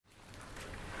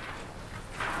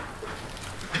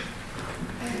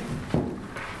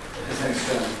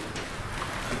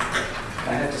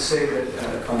say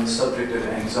that on the subject of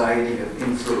anxiety of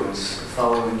influence,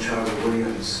 following Charlie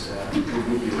Williams will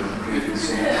give you a great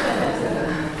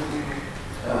example.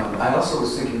 I also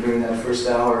was thinking during that first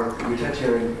hour, we kept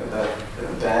hearing about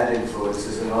bad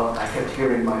influences, and I kept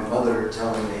hearing my mother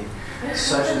telling me,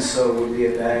 such and so would be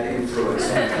a bad influence.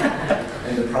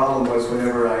 And the problem was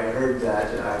whenever I heard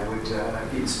that, I would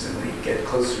instantly get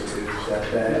closer to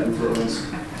that bad influence.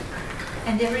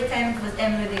 And every time it was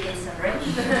Emily Gleason, right?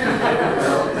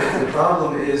 Well, the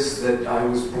problem is that I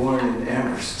was born in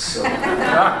Amherst, so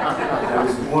I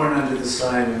was born under the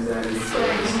sign of that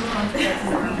influence.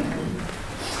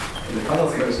 And the final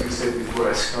thing I was going to say before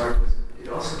I start was it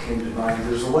also came to mind,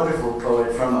 there's a wonderful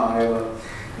poet from Iowa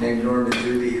named Norman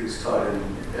Doobie who's taught in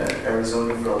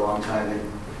Arizona for a long time,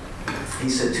 and he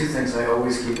said two things I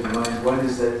always keep in mind. One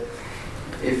is that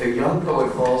if a young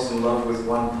poet falls in love with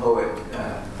one poet,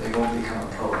 they won't become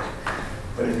a poet.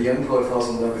 But if a young poet falls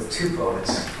in love with two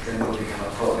poets, then they'll become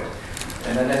a poet.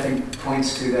 And that, I think,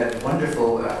 points to that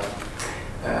wonderful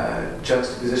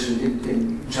juxtaposition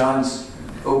in John's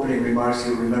opening remarks.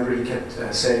 You'll remember he kept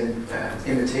saying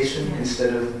imitation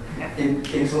instead of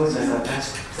influence. I thought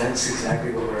that's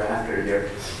exactly what we're after here.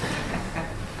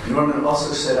 Norman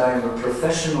also said, I am a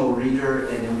professional reader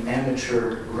and an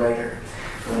amateur writer.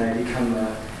 When I become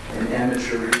an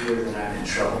amateur reader, then I'm in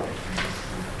trouble.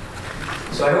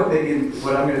 So I hope maybe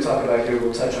what I'm going to talk about here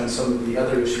will touch on some of the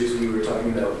other issues we were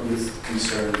talking about with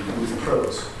concern with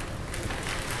prose.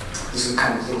 This is a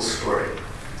kind of little story.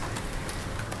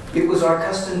 It was our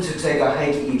custom to take a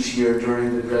hike each year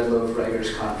during the Breadloaf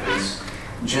Writers' Conference,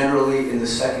 generally in the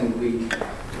second week,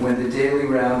 when the daily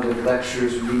round of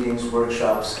lectures, readings,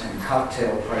 workshops, and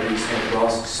cocktail parties had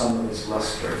lost some of its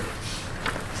luster.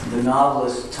 The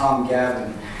novelist Tom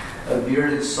Gavin, a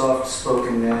bearded,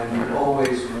 soft-spoken man who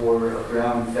always wore a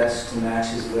brown vest to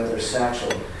match his leather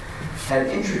satchel, had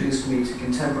introduced me to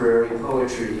contemporary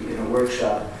poetry in a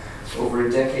workshop over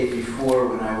a decade before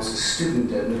when I was a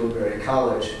student at Middlebury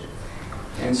College.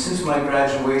 And since my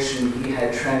graduation, he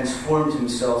had transformed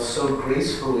himself so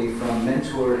gracefully from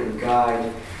mentor and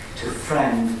guide to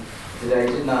friend that I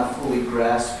did not fully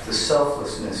grasp the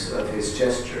selflessness of his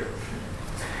gesture.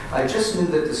 I just knew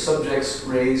that the subjects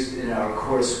raised in our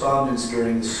correspondence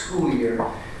during the school year,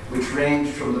 which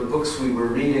ranged from the books we were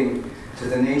reading to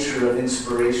the nature of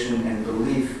inspiration and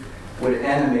belief, would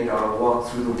animate our walk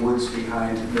through the woods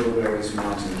behind Middlebury's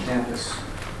mountain campus.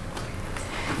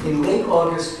 In late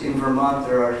August in Vermont,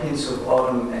 there are hints of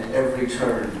autumn at every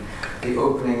turn. The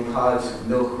opening pods of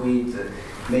milkweed, the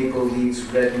maple leaves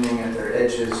reddening at their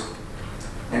edges.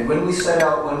 And when we set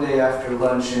out one day after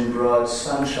lunch in broad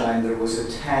sunshine, there was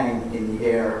a tang in the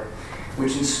air,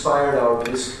 which inspired our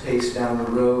brisk pace down the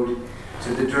road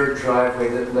to the dirt driveway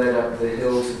that led up the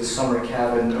hill to the summer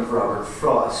cabin of Robert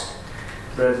Frost,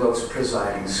 Breadloaf's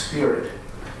presiding spirit.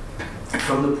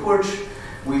 From the porch,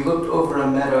 we looked over a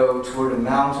meadow toward a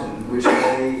mountain which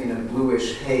lay in a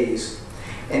bluish haze,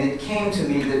 and it came to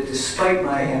me that despite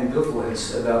my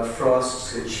ambivalence about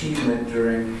Frost's achievement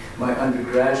during my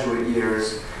undergraduate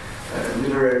years, a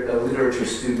literature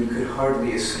student could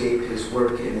hardly escape his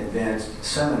work in advanced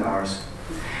seminars.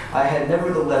 I had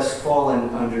nevertheless fallen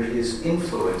under his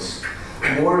influence.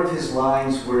 More of his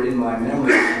lines were in my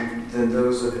memory than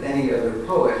those of any other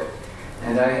poet,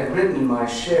 and I had written my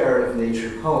share of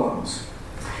nature poems.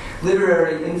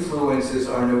 Literary influences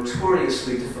are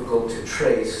notoriously difficult to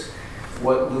trace.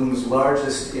 What looms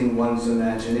largest in one's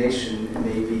imagination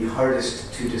may be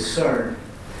hardest to discern.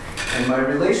 And my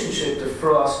relationship to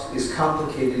Frost is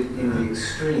complicated in the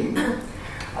extreme.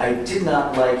 I did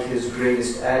not like his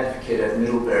greatest advocate at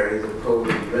Middlebury, the poet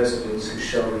in residence who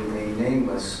shall remain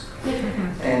nameless.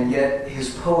 And yet his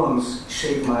poems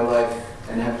shaped my life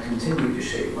and have continued to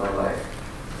shape my life.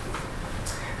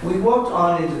 We walked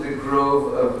on into the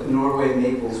grove of Norway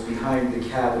maples behind the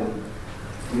cabin,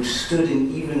 which stood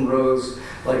in even rows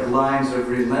like lines of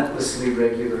relentlessly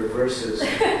regular verses.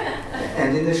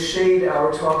 And in the shade,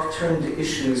 our talk turned to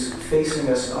issues facing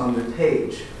us on the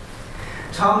page.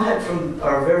 Tom had, from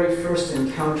our very first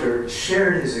encounter,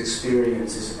 shared his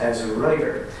experiences as a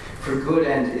writer, for good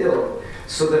and ill,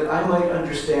 so that I might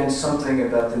understand something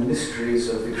about the mysteries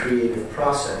of the creative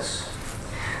process.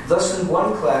 Thus, in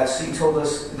one class, he told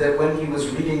us that when he was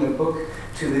reading a book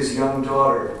to his young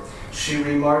daughter, she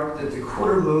remarked that the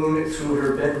quarter moon through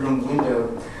her bedroom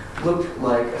window looked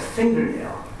like a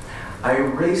fingernail. I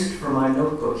raced for my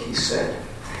notebook, he said,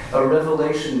 a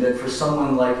revelation that for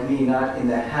someone like me not in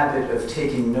the habit of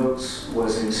taking notes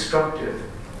was instructive.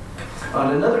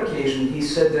 On another occasion, he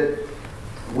said that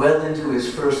well into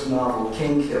his first novel,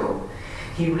 Kingkill,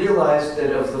 he realized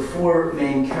that of the four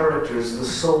main characters, the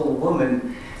sole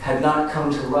woman had not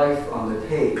come to life on the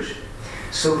page.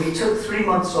 So he took 3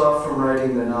 months off from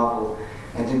writing the novel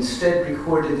and instead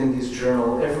recorded in his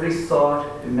journal every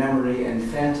thought, memory, and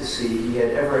fantasy he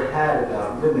had ever had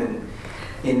about women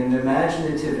in an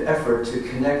imaginative effort to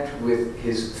connect with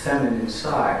his feminine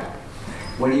side.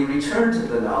 When he returned to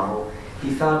the novel, he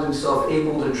found himself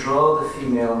able to draw the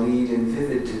female lead in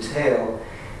vivid detail,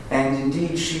 and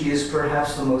indeed she is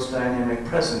perhaps the most dynamic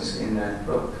presence in that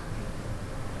book.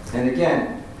 And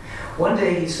again, one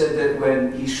day he said that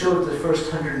when he showed the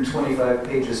first 125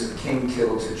 pages of King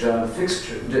Kill to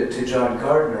John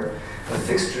Gardner, a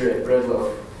fixture at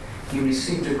Breadloaf, he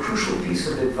received a crucial piece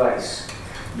of advice,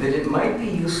 that it might be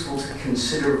useful to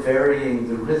consider varying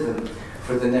the rhythm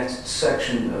for the next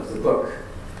section of the book,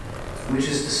 which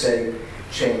is to say,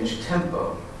 change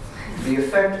tempo. The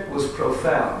effect was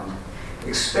profound.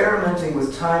 Experimenting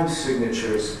with time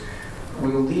signatures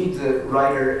will lead the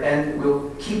writer and will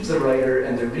keep the writer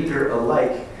and the reader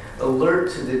alike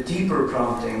alert to the deeper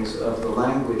promptings of the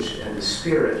language and the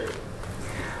spirit.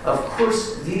 Of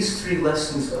course, these 3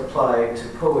 lessons apply to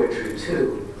poetry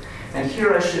too. And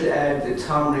here I should add that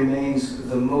Tom remains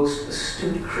the most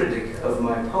astute critic of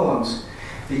my poems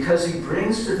because he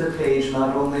brings to the page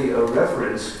not only a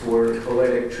reverence for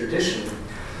poetic tradition,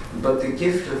 but the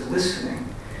gift of listening,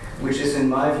 which is in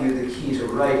my view the key to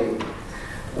writing.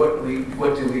 What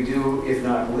do we do if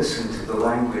not listen to the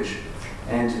language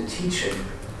and to teaching?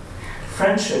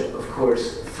 Friendship, of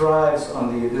course, thrives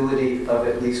on the ability of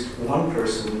at least one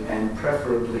person, and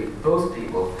preferably both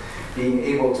people, being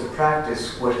able to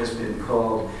practice what has been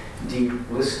called deep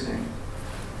listening.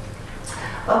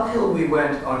 Uphill we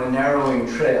went on a narrowing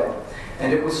trail,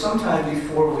 and it was sometime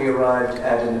before we arrived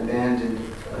at an abandoned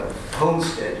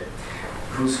homestead,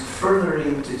 whose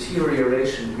furthering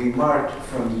deterioration we marked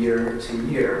from year to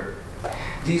year.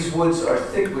 These woods are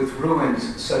thick with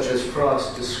ruins such as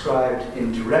Frost described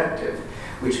in Directive,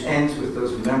 which ends with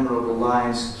those memorable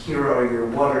lines, "Here are your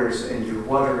waters and your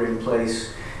watering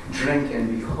place, drink and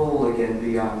be whole again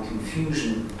beyond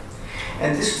confusion."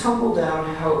 And this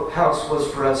tumble-down house was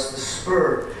for us the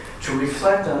spur to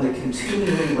reflect on the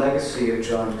continuing legacy of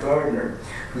John Gardner,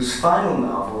 whose final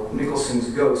novel, Nicholson's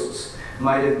Ghosts,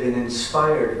 might have been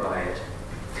inspired by it.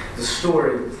 The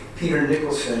story, Peter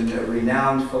Nicholson, a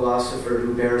renowned philosopher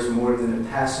who bears more than a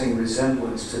passing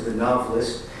resemblance to the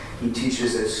novelist. He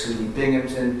teaches at SUNY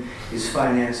Binghamton. His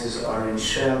finances are in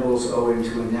shambles owing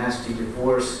to a nasty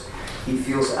divorce. He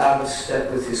feels out of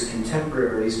step with his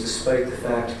contemporaries despite the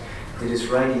fact that his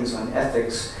writings on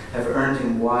ethics have earned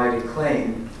him wide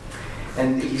acclaim.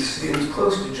 And he's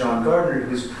close to John Gardner,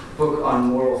 whose book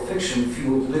on moral fiction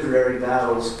fueled literary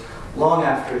battles long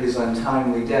after his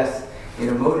untimely death in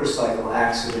a motorcycle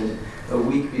accident a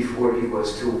week before he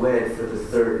was to wed for the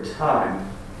 3rd time.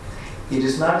 It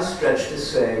is not a stretch to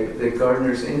say that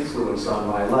Gardner's influence on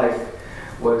my life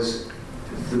was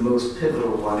the most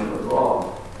pivotal one of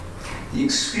all. The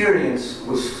experience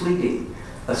was fleeting,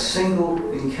 a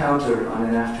single encounter on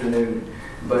an afternoon,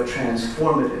 but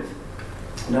transformative.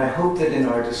 And I hope that in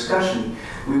our discussion,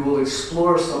 we will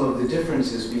explore some of the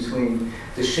differences between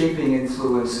the shaping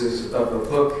influences of a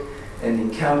book, an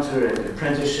encounter, an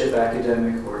apprenticeship,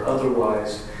 academic or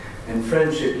otherwise, and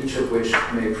friendship, each of which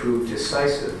may prove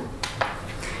decisive.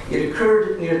 It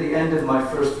occurred near the end of my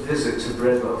first visit to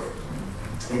Breadloaf,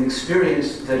 an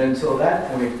experience that until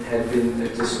that point had been a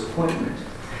disappointment.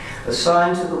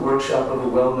 Assigned to the workshop of a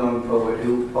well-known poet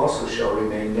who also shall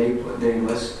remain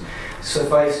nameless,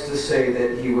 suffice to say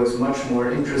that he was much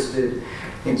more interested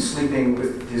in sleeping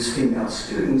with his female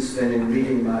students than in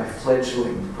reading my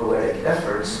fledgling poetic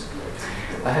efforts.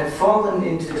 I had fallen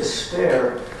into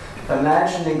despair,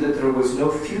 imagining that there was no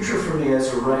future for me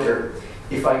as a writer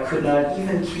if I could not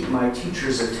even keep my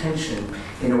teacher's attention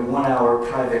in a 1-hour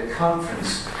private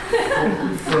conference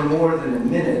for more than a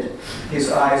minute,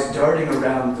 his eyes darting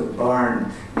around the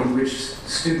barn in which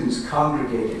students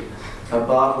congregated, a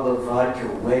bottle of vodka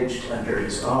wedged under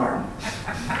his arm.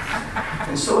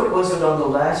 And so it was that on the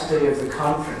last day of the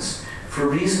conference, for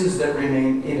reasons that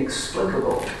remain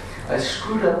inexplicable, I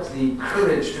screwed up the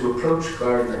courage to approach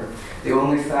Gardner, the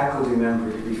only faculty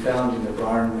member to be found in the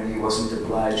barn when he wasn't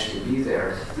obliged to be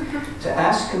there, to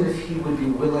ask him if he would be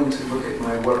willing to look at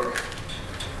my work.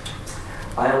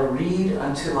 "I'll read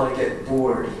until I get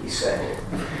bored," he said.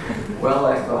 Well,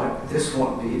 I thought, this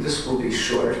will be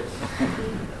short.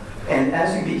 And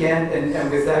as he began,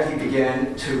 and with that he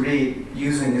began to read,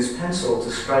 using his pencil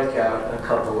to strike out a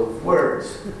couple of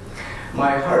words.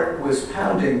 My heart was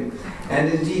pounding, and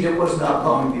indeed it was not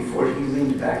long before he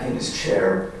leaned back in his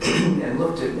chair and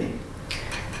looked at me.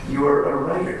 "You're a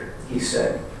writer," he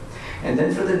said. And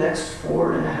then for the next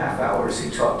 4.5 hours, he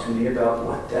talked to me about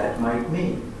what that might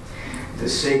mean. The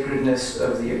sacredness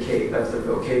of the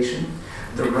vocation,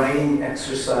 the writing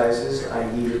exercises I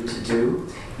needed to do.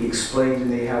 He explained to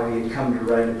me how he had come to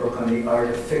write a book on the art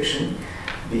of fiction,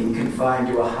 being confined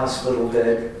to a hospital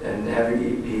bed and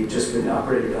he'd just been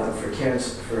operated on for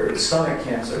stomach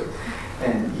cancer.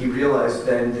 And he realized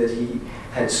then that he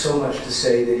had so much to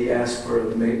say that he asked for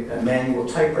a manual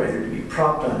typewriter to be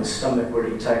propped on his stomach where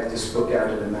he typed this book out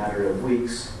in a matter of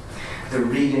weeks. The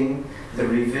reading, the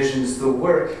revisions, the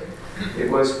work, it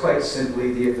was quite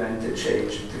simply the event that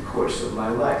changed the course of my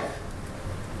life.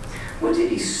 What did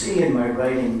he see in my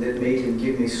writing that made him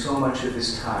give me so much of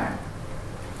his time?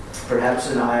 Perhaps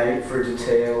an eye for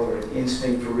detail or an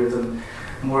instinct for rhythm.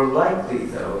 More likely,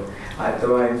 though I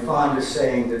am fond of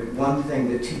saying that one thing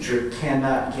the teacher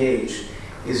cannot gauge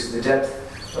is the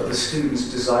depth of the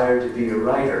student's desire to be a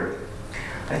writer.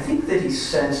 I think that he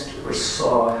sensed or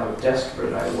saw how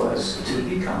desperate I was to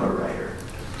become a writer.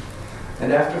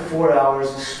 And after 4 hours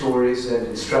of stories and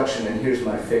instruction, and here's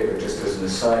my favorite, just as an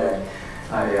aside,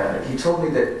 he told me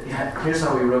that, here's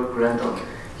how he wrote Grendel.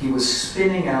 He was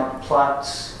spinning out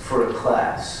plots for a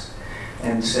class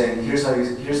and saying, here's how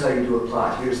you do a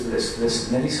plot, here's this.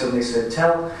 And then he suddenly said,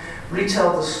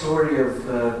 retell the story of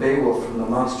Beowulf from the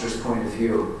monster's point of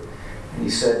view. And he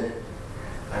said,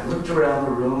 I looked around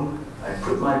the room, I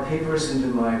put my papers into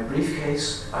my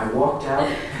briefcase, I walked out,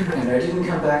 and I didn't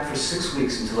come back for 6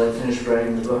 weeks until I finished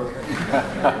writing the book.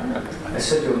 I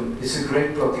said to him, it's a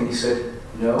great book, and he said,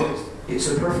 no, it's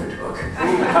a perfect book.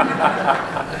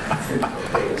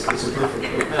 It's a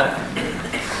perfect book.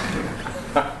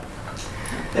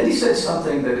 Then he said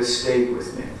something that has stayed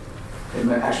with me.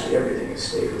 And actually, everything has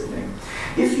stayed with me.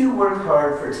 If you work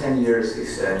hard for 10 years, he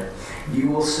said, you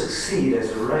will succeed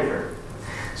as a writer.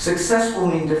 Success will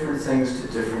mean different things to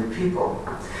different people.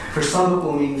 For some, it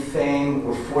will mean fame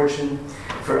or fortune.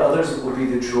 For others, it will be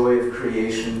the joy of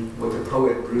creation, what the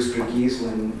poet Brewster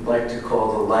Giesland liked to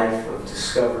call the life of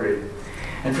discovery.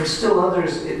 And for still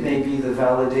others, it may be the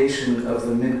validation of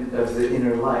the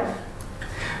inner life.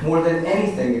 More than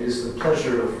anything, it is the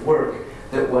pleasure of work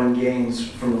that one gains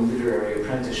from a literary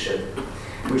apprenticeship,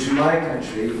 which in my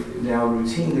country now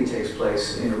routinely takes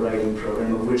place in a writing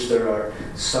program, of which there are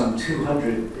some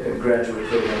 200 graduate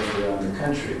programs around the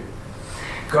country.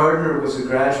 Gardner was a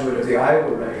graduate of the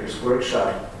Iowa Writers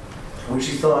Workshop, which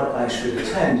he thought I should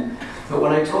attend, but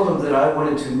when I told him that I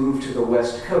wanted to move to the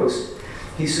West Coast,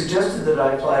 he suggested that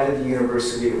I apply to the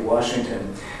University of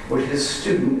Washington, where his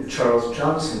student, Charles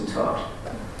Johnson, taught.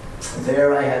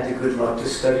 There I had the good luck to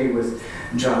study with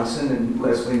Johnson and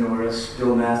Leslie Norris,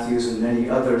 Bill Matthews, and many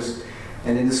others.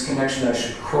 And in this connection, I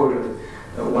should quote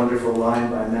a wonderful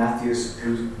line by Matthews,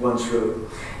 who once wrote,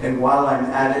 and while I'm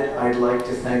at it, I'd like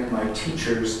to thank my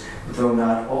teachers, though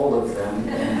not all of them,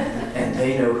 and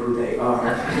they know who they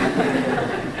are.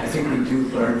 I think we do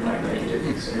learn by negative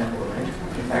example, right?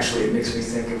 Actually, it makes me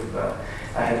think of,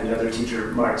 I had another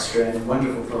teacher, Mark Strand, a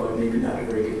wonderful poet, maybe not a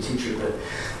very good teacher, but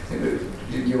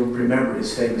you'll remember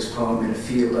his famous poem, In a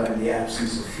Field, I'm the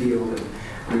Absence of Field.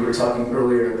 And we were talking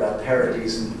earlier about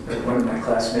parodies, and one of my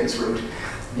classmates wrote,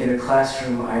 in a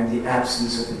classroom, I'm the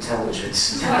absence of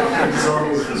intelligence. It's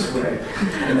always this way.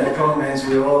 And that poem ends,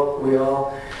 we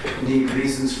all need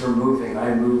reasons for moving.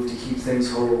 I move to keep things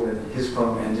whole, and his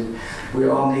poem ended, we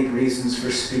all need reasons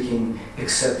for speaking,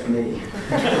 except me.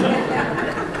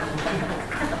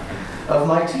 Of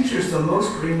my teachers, the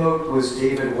most remote was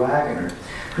David Wagner,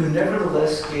 who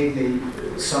nevertheless gave me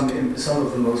some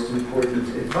of the most important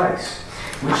advice,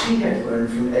 which he had learned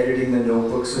from editing the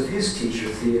notebooks of his teacher,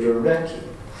 Theodore Redke,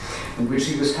 and which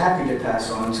he was happy to pass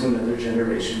on to another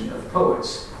generation of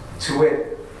poets. To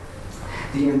wit,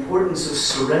 the importance of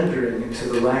surrendering to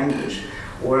the language,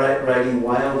 or writing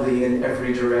wildly in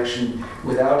every direction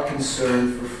without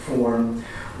concern for form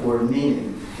or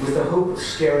meaning, with the hope of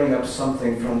stirring up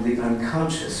something from the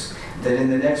unconscious that in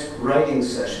the next writing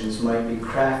sessions might be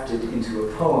crafted into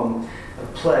a poem, a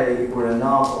play, or a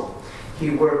novel.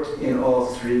 He worked in all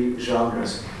three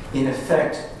genres, in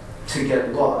effect, to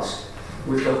get lost,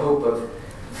 with the hope of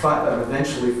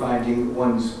eventually finding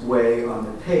one's way on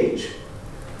the page.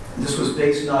 This was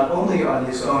based not only on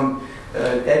his own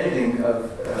editing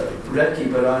of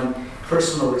Redke, but on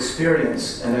personal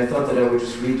experience. And I thought that I would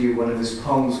just read you one of his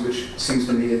poems, which seems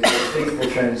to me a faithful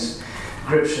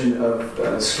transcription of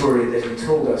a story that he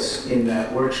told us in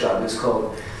that workshop. It's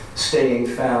called Staying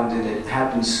Found, and it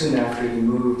happened soon after he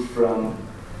moved from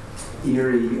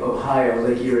Erie, Ohio,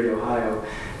 Lake Erie, Ohio.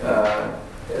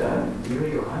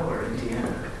 Erie, Ohio, or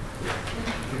Indiana?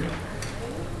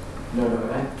 No,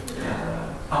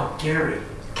 Gary,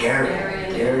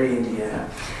 Gary, Indiana,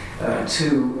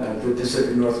 to the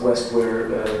Pacific Northwest, where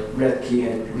Rethke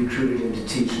had recruited him to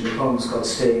teach. And the poem is called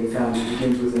Staying Found. It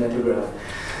begins with an epigraph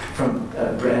from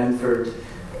Branford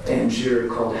Angier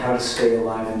called How to Stay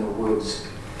Alive in the Woods.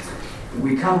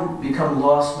 We become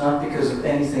lost not because of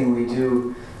anything we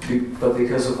do, but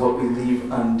because of what we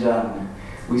leave undone.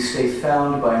 We stay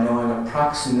found by knowing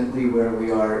approximately where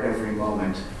we are every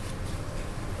moment.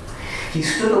 He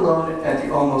stood alone at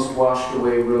the almost washed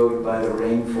away road by the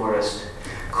rainforest,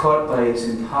 caught by its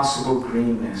impossible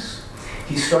greenness.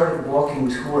 He started walking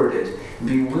toward it,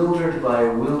 bewildered by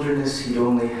a wilderness he'd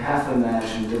only half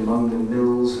imagined among the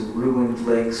mills and ruined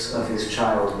lakes of his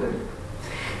childhood.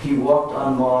 He walked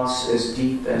on moss as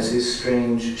deep as his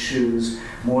strange shoes,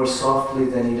 more softly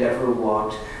than he'd ever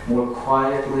walked, more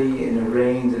quietly in a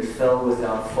rain that fell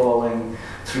without falling,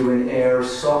 through an air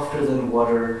softer than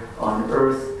water, on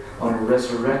a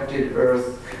resurrected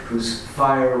earth whose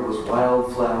fire was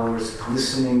wildflowers,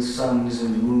 glistening suns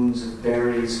and moons of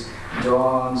berries,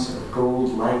 dawns of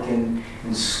gold lichen,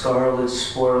 and scarlet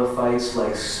sporophytes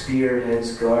like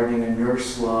spearheads guarding a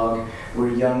nurse log where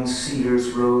young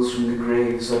cedars rose from the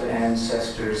graves of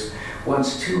ancestors,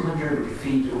 once 200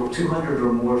 feet or 200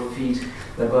 or more feet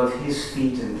above his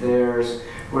feet and theirs,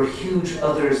 where huge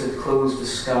others had closed the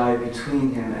sky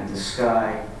between him and the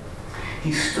sky.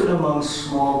 He stood among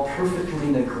small, perfectly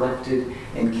neglected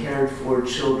and cared for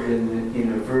children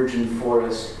in a virgin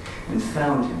forest and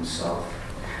found himself.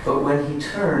 But when he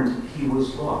turned, he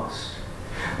was lost.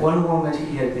 One moment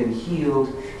he had been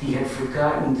healed, he had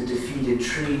forgotten the defeated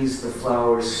trees, the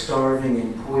flowers starving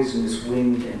in poisonous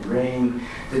wind and rain,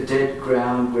 the dead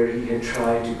ground where he had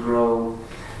tried to grow.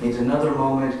 In another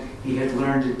moment, he had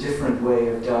learned a different way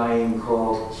of dying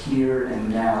called here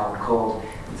and now, called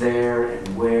there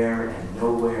and where and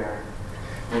nowhere.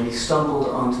 When he stumbled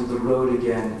onto the road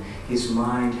again, his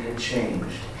mind had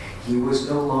changed. He was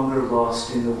no longer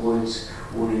lost in the woods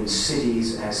or in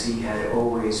cities as he had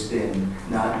always been,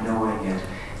 not knowing it.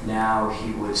 Now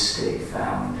he would stay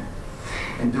found.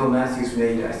 And Bill Matthews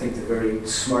made, I think, the very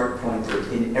smart point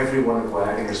that in every one of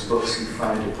Wagner's books you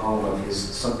find a poem of his,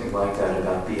 something like that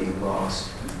about being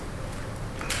lost.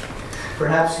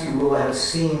 Perhaps you will have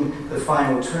seen the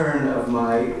final turn of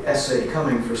my essay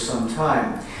coming for some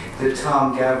time, that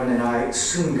Tom, Gavin, and I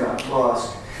soon got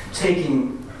lost,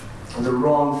 taking the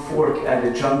wrong fork at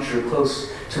a juncture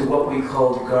close to what we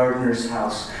called Gardner's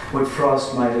house, what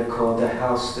Frost might have called the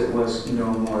house that was no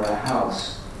more a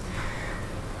house.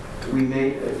 We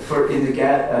made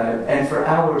and for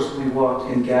hours we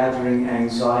walked in gathering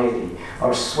anxiety,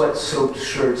 our sweat-soaked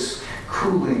shirts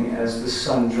cooling as the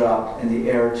sun dropped and the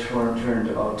air turned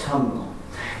autumnal.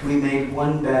 We made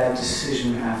one bad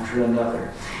decision after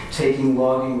another, taking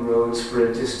logging roads for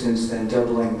a distance, then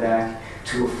doubling back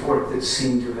to a fork that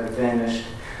seemed to have vanished,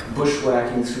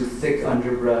 bushwhacking through thick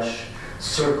underbrush,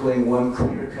 circling one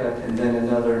clear cut and then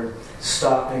another,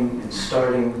 stopping and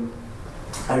starting.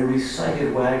 I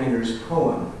recited Wagner's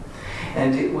poem,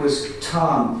 and it was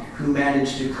Tom who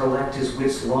managed to collect his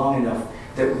wits long enough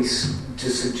to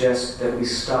suggest that we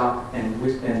stop and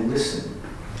listen.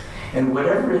 And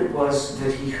whatever it was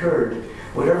that he heard,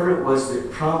 whatever it was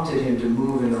that prompted him to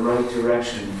move in the right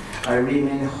direction, I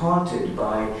remain haunted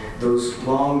by those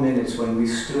long minutes when we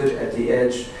stood at the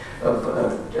edge of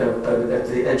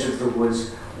the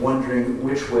woods, wondering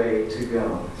which way to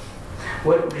go.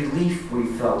 What relief we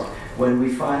felt when we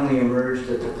finally emerged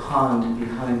at the pond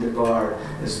behind the bar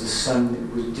as the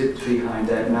sun was dipped behind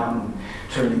that mountain,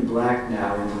 turning black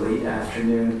now in the late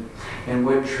afternoon, and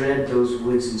what dread those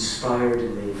woods inspired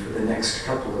in me for the next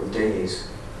couple of days.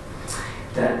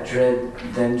 That dread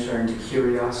then turned to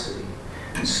curiosity,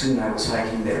 and soon I was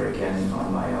hiking there again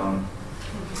on my own.